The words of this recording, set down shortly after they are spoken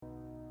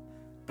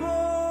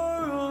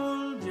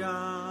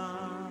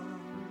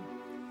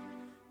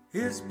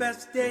his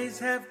best days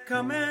have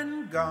come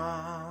and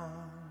gone.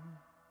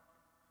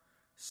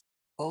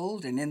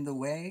 Old and in the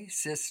Way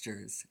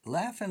Sisters.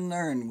 Laugh and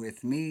learn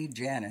with me,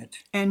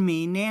 Janet. And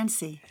me,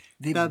 Nancy.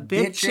 The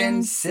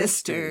Bitchin'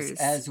 Sisters,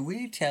 as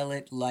we tell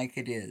it like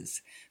it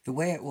is. The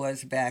way it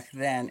was back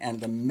then and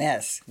the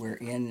mess we're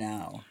in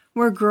now.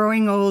 We're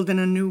growing old in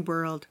a new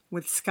world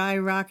with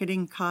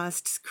skyrocketing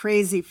costs,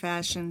 crazy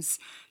fashions,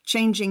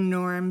 changing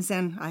norms,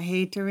 and I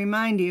hate to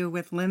remind you,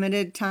 with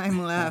limited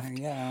time left,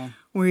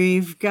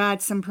 we've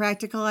got some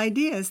practical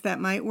ideas that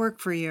might work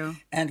for you.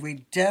 And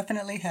we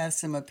definitely have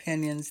some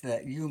opinions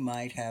that you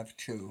might have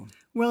too.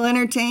 We'll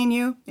entertain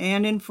you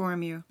and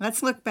inform you.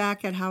 Let's look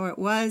back at how it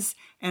was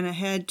and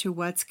ahead to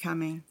what's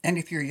coming. And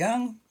if you're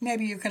young,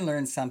 maybe you can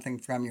learn something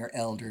from your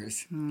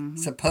elders. Mm-hmm.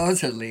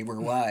 Supposedly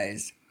we're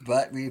wise,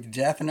 but we've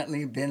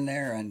definitely been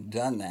there and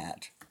done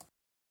that.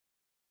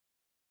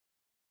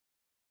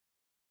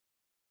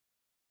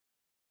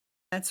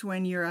 That's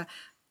when you're a,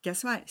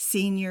 guess what,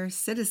 senior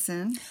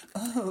citizen.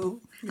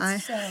 Oh,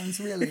 it sounds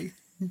really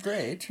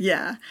great.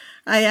 Yeah.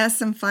 I asked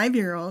some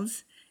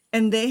 5-year-olds,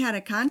 and they had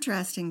a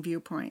contrasting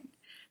viewpoint.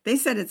 They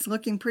said it's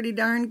looking pretty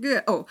darn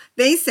good. Oh,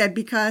 they said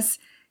because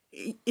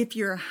if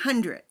you're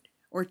 100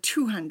 or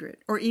 200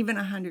 or even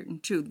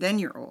 102, then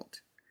you're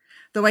old.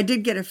 Though I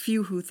did get a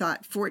few who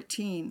thought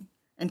 14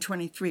 and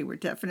 23 were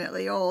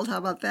definitely old. How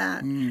about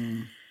that?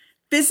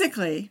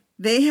 Physically,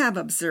 they have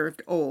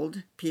observed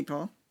old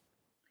people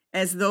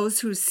as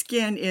those whose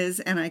skin is,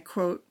 and I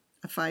quote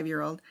a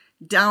 5-year-old,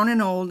 down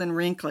and old and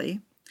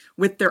wrinkly,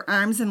 with their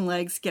arms and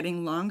legs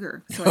getting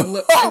longer.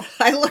 So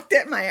I looked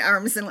at my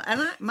arms and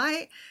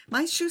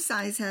my shoe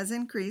size has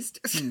increased.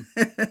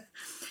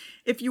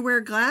 If you wear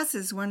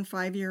glasses, one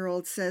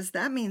 5-year-old says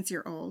that means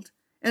you're old.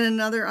 And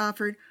another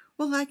offered,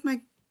 well, like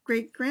my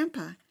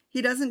great-grandpa,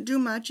 he doesn't do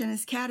much and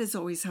his cat is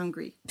always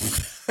hungry.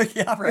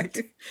 Yeah, right.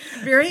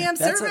 Very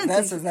observant.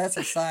 That's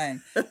a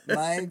sign.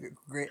 My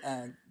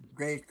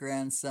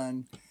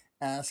great-grandson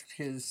asked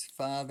his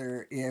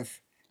father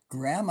if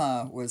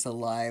Grandma was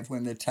alive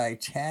when the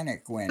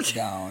Titanic went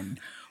down.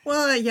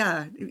 Well,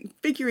 yeah,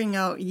 figuring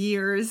out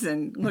years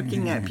and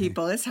looking at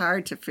people, it's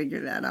hard to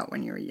figure that out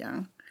when you're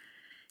young.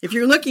 If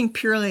you're looking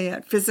purely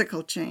at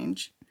physical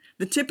change,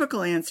 the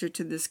typical answer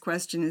to this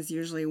question is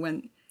usually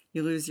when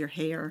you lose your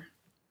hair.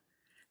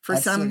 I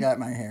still got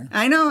my hair.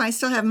 I know, I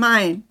still have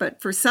mine,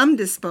 but for some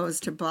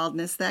disposed to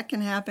baldness, that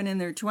can happen in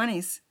their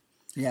 20s.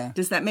 Yeah.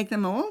 Does that make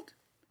them old?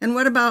 And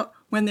what about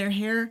when their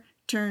hair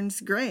turns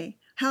gray?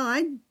 Hell,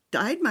 I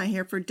dyed my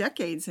hair for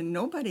decades and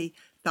nobody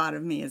thought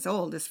of me as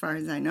old as far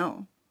as I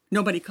know.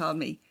 Nobody called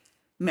me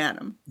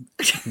madam.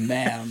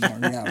 Ma'am,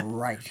 yeah,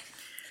 right.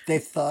 They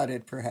thought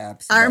it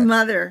perhaps. Our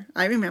mother,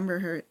 I remember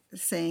her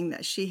saying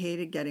that she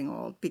hated getting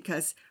old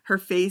because her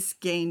face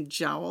gained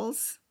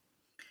jowls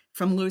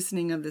from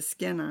loosening of the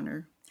skin on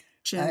her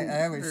chin.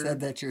 I always said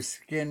that your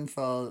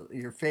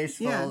face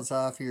falls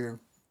off your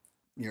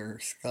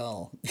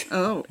skull.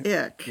 Oh,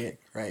 ick.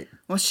 Ick, right.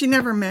 Well, she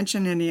never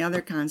mentioned any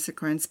other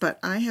consequence, but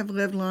I have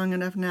lived long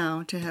enough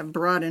now to have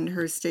broadened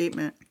her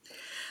statement.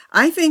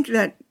 I think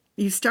that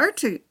you start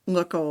to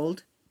look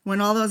old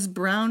when all those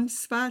brown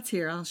spots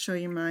here, I'll show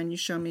you mine, you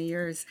show me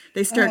yours,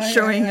 they start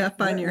showing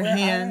up on your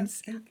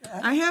hands.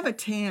 I have a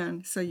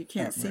tan, so you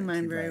can't see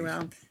mine very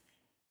well.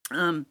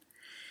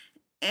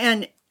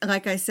 And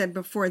like I said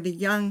before, the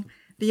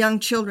young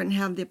children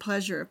have the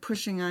pleasure of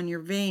pushing on your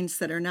veins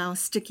that are now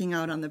sticking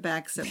out on the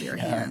backs of your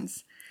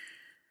hands.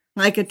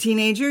 Like a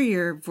teenager,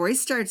 your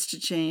voice starts to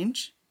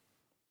change.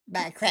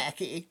 By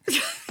cracky.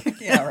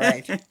 Yeah,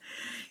 right.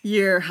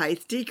 Your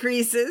height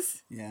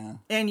decreases. Yeah.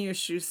 And your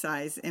shoe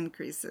size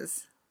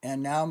increases.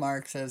 And now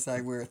Mark says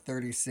I wear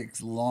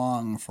 36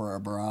 long for a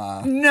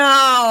bra.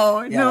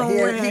 No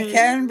way. He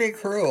can be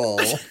cruel.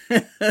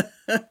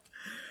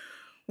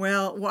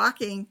 Well,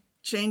 walking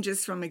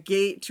changes from a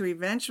gait to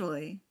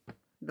eventually,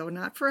 though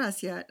not for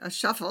us yet, a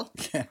shuffle.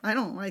 I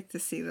don't like to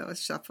see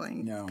those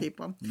shuffling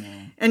people. No.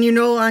 And you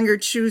no longer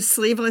choose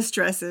sleeveless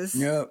dresses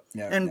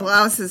and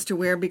blouses to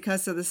wear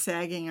because of the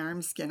sagging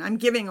arm skin. I'm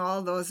giving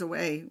all those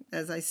away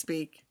as I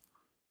speak.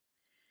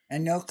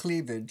 And no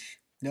cleavage.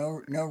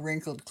 No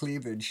wrinkled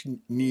cleavage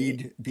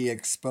need be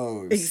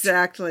exposed.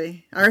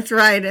 Exactly.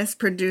 Arthritis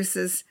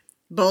produces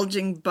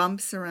bulging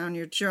bumps around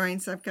your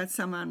joints. I've got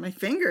some on my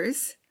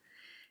fingers.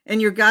 And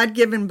your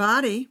God-given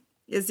body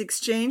is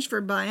exchanged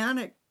for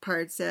bionic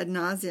parts ad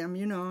nauseum.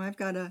 You know, I've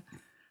got a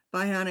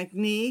bionic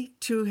knee,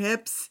 2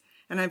 hips,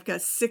 and I've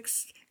got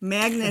 6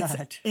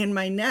 magnets in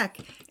my neck.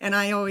 And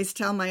I always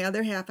tell my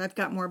other half, I've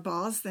got more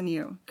balls than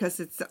you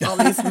because it's all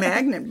these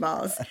magnet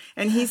balls.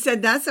 And he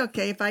said, that's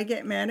okay. If I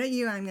get mad at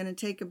you, I'm going to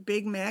take a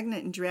big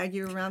magnet and drag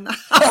you around the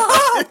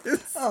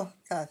house. Oh,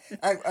 God.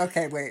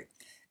 Okay, wait.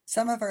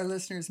 Some of our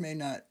listeners may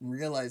not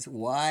realize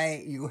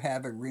why you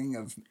have a ring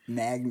of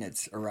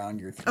magnets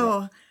around your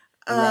throat.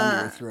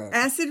 Around your throat.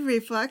 Acid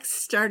reflux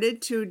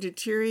started to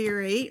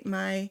deteriorate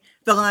the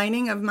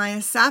lining of my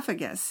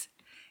esophagus.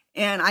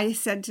 And I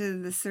said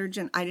to the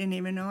surgeon, I didn't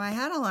even know I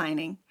had a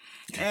lining.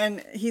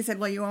 And he said,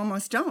 well, you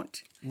almost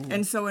don't.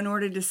 And so in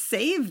order to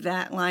save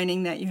that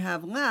lining that you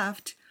have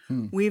left,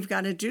 we've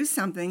got to do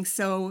something.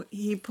 So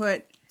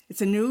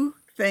it's a new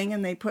thing,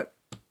 and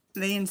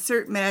they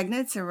insert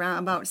magnets around,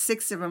 about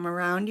 6 of them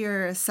around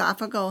your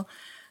esophageal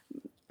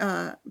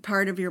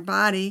part of your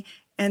body.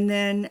 And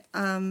then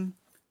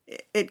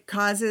it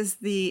causes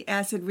the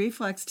acid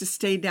reflux to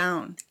stay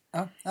down.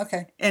 Oh,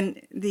 okay.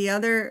 And the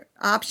other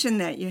option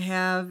that you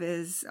have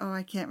is,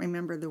 I can't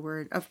remember the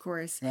word, of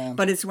course,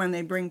 but it's when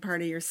they bring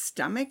part of your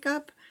stomach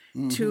up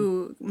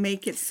to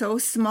make it so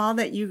small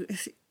that you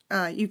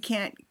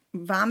can't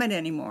vomit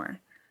anymore.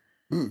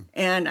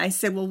 And I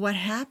said, well, what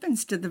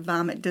happens to the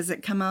vomit? Does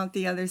it come out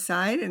the other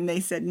side? And they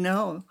said,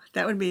 no,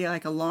 that would be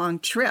like a long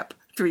trip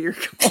through your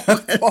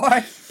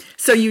colon.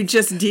 So you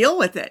just deal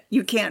with it.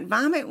 You can't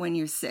vomit when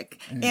you're sick.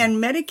 And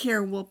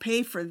Medicare will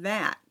pay for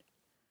that.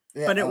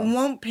 Yeah, but it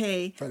won't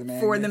pay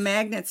for the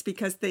magnets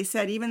because they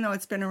said even though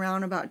it's been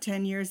around about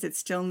 10 years, it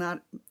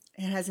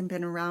hasn't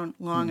been around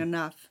long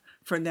enough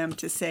for them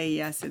to say,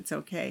 yes, it's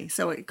okay.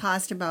 So it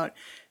cost about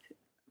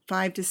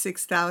 $5,000 to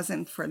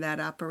 $6,000 for that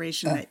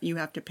operation that you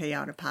have to pay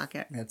out of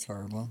pocket. That's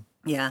horrible.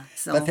 Yeah.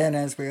 So. But then,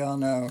 as we all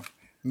know,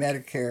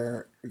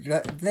 Medicare,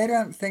 they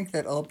don't think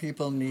that old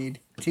people need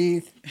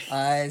teeth,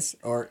 eyes,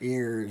 or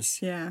ears.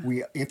 Yeah.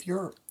 If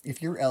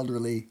you're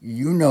elderly,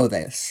 you know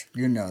this.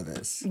 You know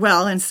this.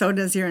 Well, and so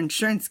does your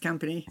insurance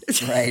company.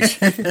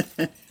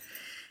 Right.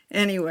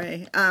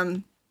 Anyway,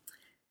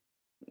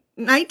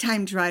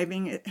 nighttime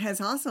driving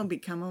has also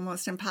become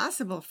almost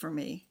impossible for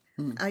me.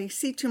 I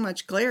see too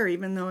much glare,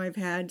 even though I've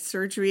had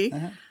surgery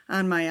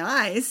on my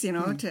eyes.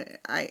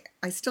 I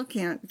still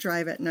can't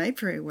drive at night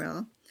very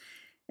well.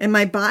 And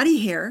my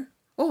body hair,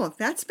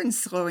 that's been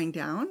slowing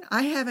down.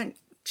 I haven't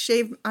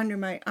shaved under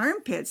my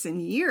armpits in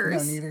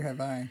years. No, neither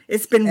have I.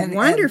 It's been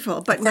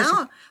wonderful. But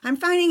now I'm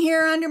finding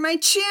hair under my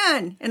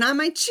chin and on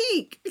my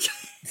cheek.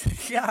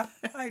 Yeah,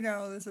 I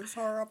know. This is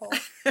horrible.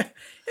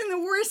 In the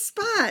worst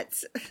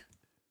spots.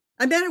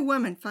 I met a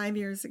woman 5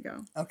 years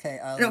ago. Okay,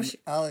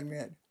 I'll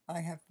admit, I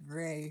have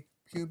gray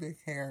pubic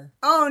hair.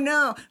 Oh,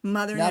 no.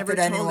 Mother never told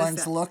us that. Not that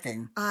anyone's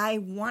looking. I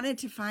wanted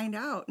to find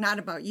out, not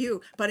about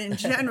you, but in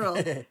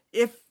general,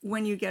 if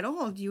when you get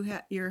old,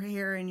 your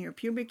hair in your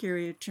pubic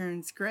area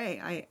turns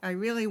gray. I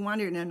really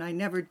wondered, and I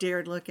never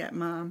dared look at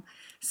Mom.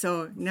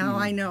 So now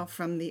I know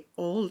from the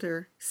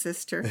older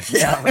sister.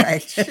 Yeah,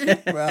 right.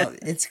 Well,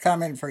 it's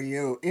coming for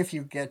you if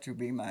you get to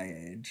be my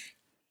age.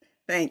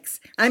 Thanks.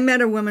 I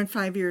met a woman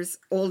 5 years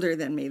older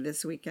than me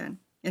this weekend,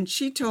 and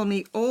she told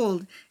me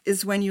old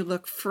is when you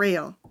look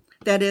frail.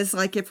 That is,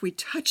 like if we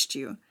touched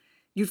you,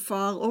 you'd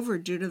fall over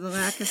due to the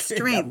lack of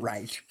strength Yeah,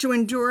 right. to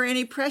endure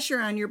any pressure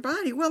on your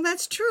body. Well,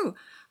 that's true.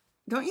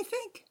 Don't you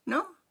think?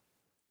 No?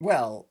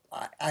 Well,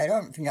 I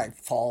don't think I'd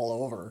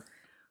fall over.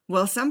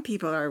 Well, some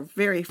people are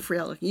very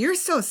frail. You're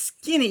so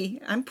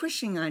skinny. I'm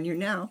pushing on you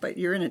now, but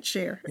you're in a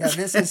chair. Yeah,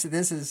 this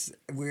is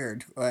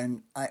weird.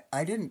 And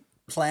I didn't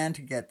plan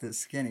to get this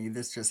skinny.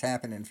 This just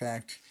happened. In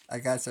fact, I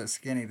got so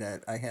skinny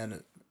that I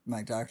had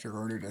my doctor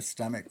ordered a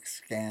stomach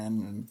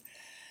scan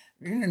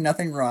and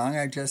nothing wrong.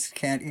 I just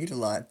can't eat a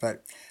lot.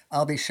 But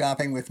I'll be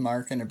shopping with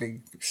Mark in a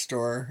big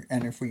store,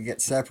 and if we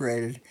get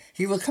separated,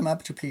 he will come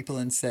up to people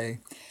and say,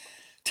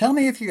 tell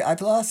me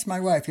I've lost my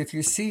wife. If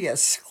you see a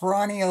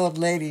scrawny old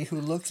lady who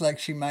looks like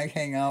she might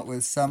hang out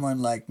with someone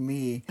like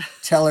me,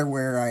 tell her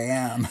where I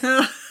am.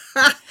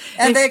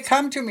 And they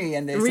come to me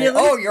and they say,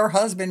 oh, your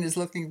husband is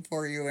looking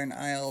for you in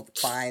aisle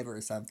 5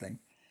 or something.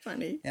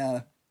 Funny.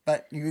 Yeah.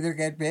 But you either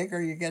get big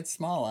or you get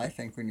small, I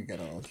think, when you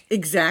get old.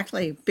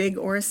 Exactly. Big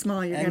or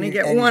small, you're going to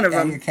get one of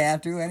them. And you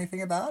can't do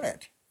anything about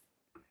it.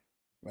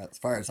 Well, as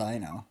far as I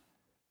know.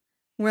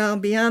 Well,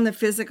 beyond the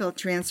physical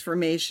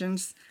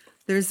transformations,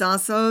 there's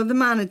also the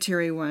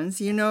monetary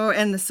ones, and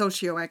the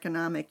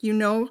socioeconomic.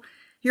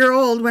 You're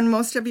old when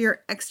most of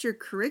your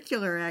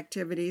extracurricular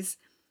activities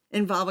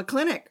involve a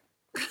clinic.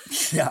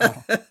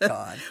 Yeah,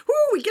 God. Woo,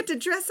 we get to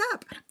dress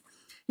up.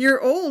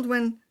 You're old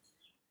when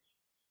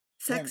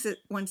sex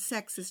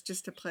is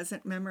just a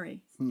pleasant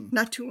memory.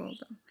 Not too old,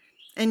 though.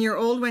 And you're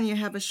old when you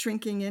have a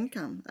shrinking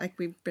income, like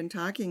we've been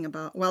talking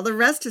about, while the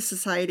rest of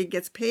society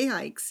gets pay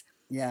hikes.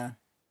 Yeah.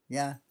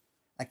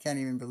 I can't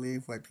even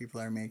believe what people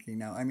are making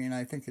now. I mean,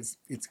 I think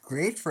it's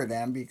great for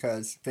them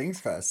because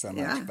things cost so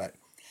much, but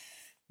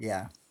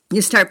yeah.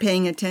 You start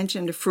paying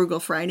attention to Frugal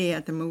Friday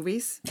at the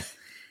movies,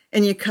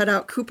 and you cut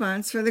out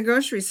coupons for the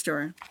grocery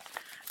store.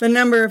 The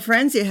number of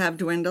friends you have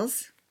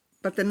dwindles,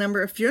 but the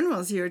number of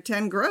funerals you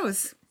attend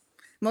grows.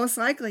 Most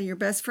likely your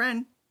best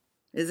friend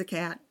is a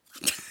cat.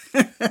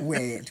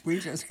 Wait, we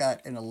just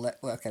got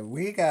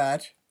we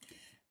got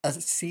a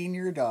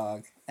senior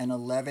dog, an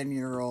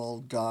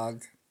 11-year-old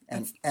dog,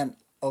 and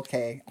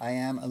okay, I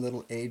am a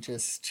little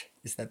ageist.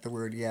 Is that the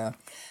word? Yeah.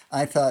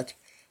 I thought,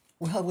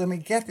 well, when we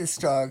get this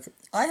dog,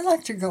 I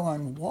like to go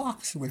on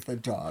walks with the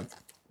dog.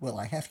 Will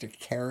I have to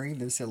carry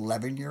this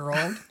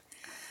 11-year-old?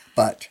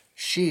 But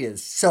she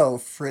is so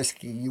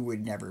frisky, you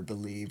would never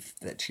believe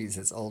that she's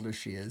as old as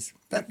she is.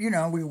 But,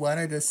 we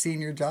wanted a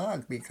senior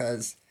dog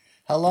because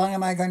how long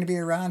am I going to be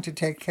around to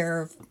take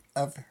care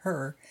of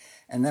her?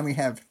 And then we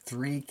have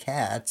 3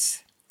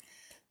 cats,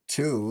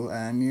 too.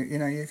 And,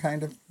 you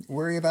kind of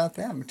worry about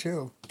them,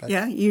 too. But,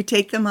 Yeah, you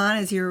take them on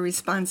as your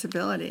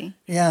responsibility.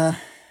 yeah.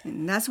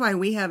 And that's why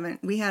we had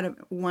a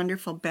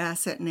wonderful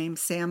Basset named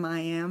Sam I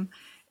Am.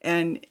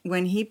 And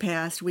when he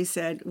passed, we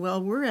said,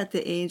 well, we're at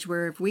the age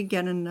where if we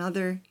get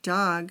another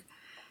dog,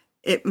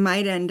 it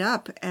might end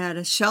up at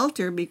a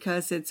shelter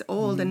because it's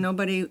old and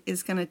nobody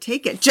is going to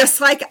take it,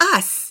 just like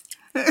us.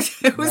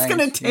 Who's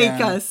going to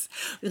take us?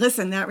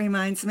 Listen, that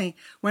reminds me.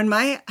 When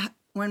my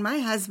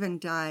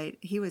husband died,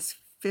 he was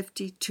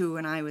 52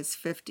 and I was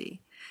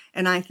 50.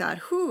 And I thought,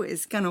 who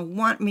is going to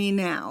want me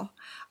now?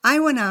 I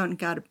went out and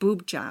got a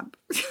boob job.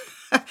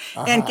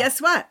 And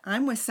guess what?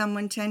 I'm with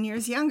someone 10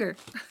 years younger.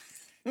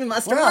 It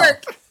must have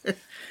worked.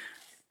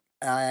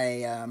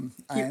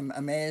 I'm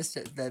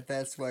amazed that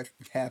that's what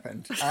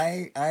happened.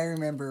 I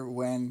remember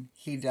when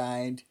he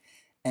died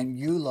and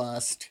you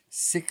lost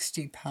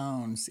 60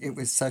 pounds. It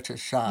was such a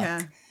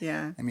shock.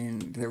 Yeah. I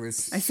mean,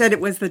 I said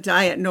it was the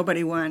diet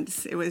nobody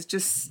wants. It was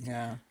just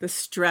yeah. the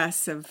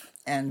stress of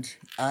and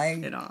I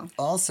it all.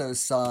 Also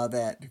saw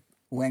that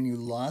when you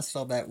lost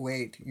all that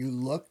weight, you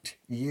looked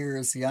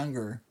years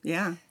younger.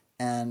 Yeah.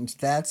 And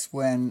that's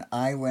when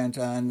I went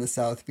on the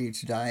South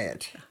Beach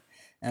diet.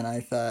 And I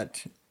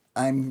thought,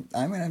 I'm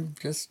going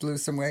to just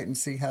lose some weight and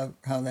see how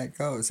that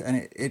goes.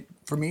 And it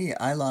for me,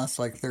 I lost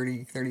like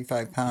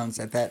 35 pounds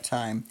at that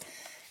time.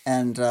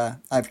 And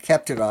I've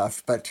kept it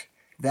off. But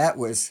that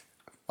was,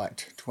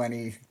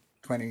 20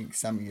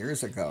 some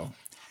years ago.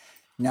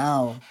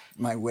 Now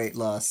my weight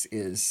loss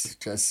is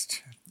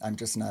I'm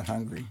just not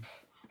hungry.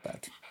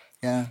 But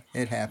yeah,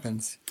 it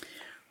happens.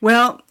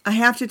 Well, I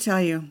have to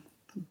tell you,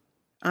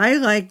 I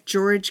like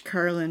George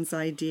Carlin's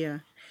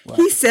idea. What?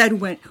 He said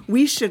when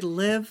we should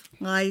live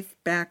life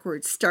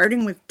backwards,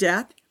 starting with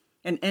death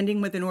and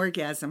ending with an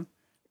orgasm.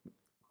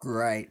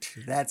 Right.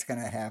 That's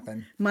going to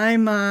happen. My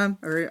mom,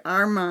 or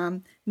our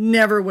mom,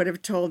 never would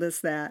have told us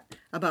that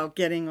about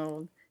getting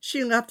old.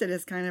 She left it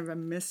as kind of a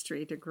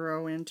mystery to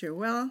grow into.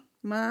 Well,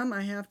 Mom,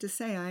 I have to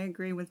say, I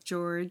agree with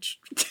George.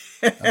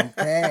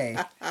 Okay.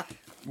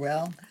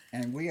 Well,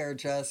 and we are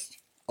just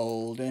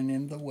old and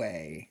in the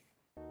way.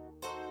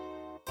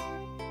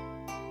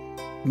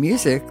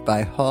 Music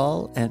by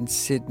Hall and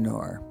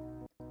Sidnor.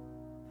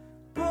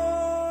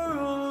 Poor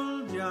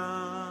old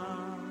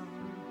John,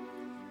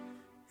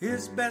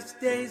 his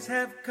best days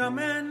have come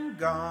and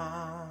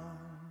gone.